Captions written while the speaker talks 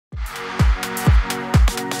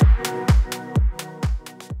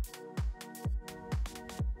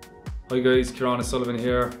Hi guys, Ciaran O'Sullivan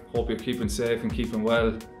here. Hope you're keeping safe and keeping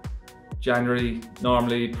well. January,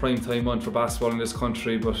 normally prime time month for basketball in this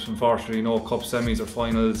country, but unfortunately no cup semis or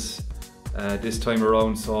finals this time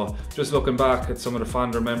around. So just looking back at some of the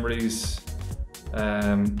fonder memories,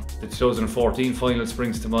 the 2014 final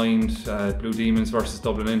springs to mind, Blue Demons versus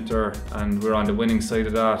Dublin Inter, and we're on the winning side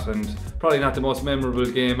of that, and probably not the most memorable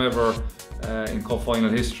game ever in cup final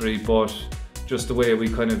history, but just the way we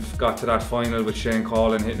kind of got to that final with Shane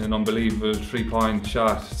Collin hitting an unbelievable 3-point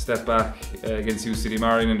shot, step back against UCD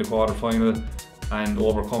Marion in the quarter-final, and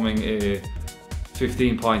overcoming a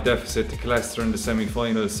 15-point deficit to Leicester in the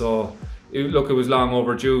semi-final. So look, it was long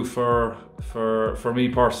overdue for me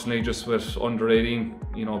personally, just with under 18,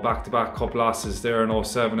 you know, back-to-back cup losses there in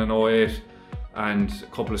 07 and 08, and a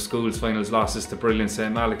couple of schools finals losses to brilliant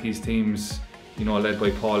St Malachy's teams, you know, led by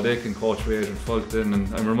Paul Dick and coach Adrian Fulton,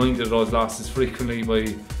 and I'm reminded of those losses frequently by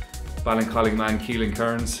Ballincollig man Keelan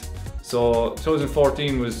Kearns. So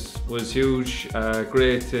 2014 was huge.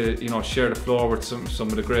 Great to, you know, share the floor with some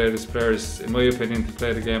of the greatest players, in my opinion, to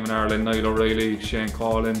play the game in Ireland. Niall O'Reilly, Shane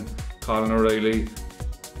Collin, Colin O'Reilly. You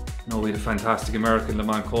know, we had a fantastic American,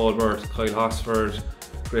 Lamont Colbert, Kyle Hosford.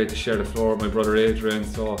 Great to share the floor with my brother Adrian.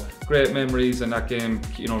 So great memories, and that game,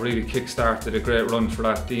 you know, really kick-started a great run for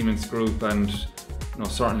that Demons group, and, you know,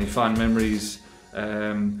 certainly fond memories.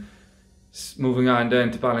 Moving on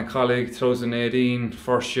then to Ballincollig, 2018,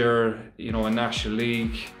 first year, you know, in National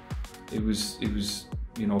League. It was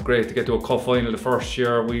you know, great to get to a cup final the first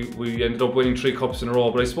year. We ended up winning 3 cups in a row,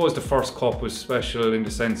 but I suppose the first cup was special in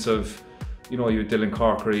the sense of, you know, you had Dylan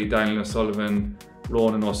Corkery, Daniel O'Sullivan,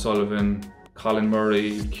 Ronan O'Sullivan, Colin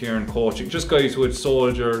Murray, Kieran coaching, just guys who had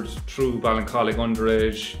soldiered through Ballincollig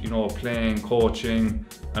underage, you know, playing, coaching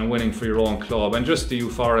and winning for your own club, and just the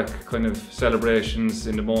euphoric kind of celebrations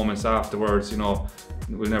in the moments afterwards, you know,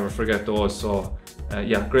 we'll never forget those. So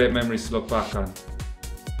yeah, great memories to look back on.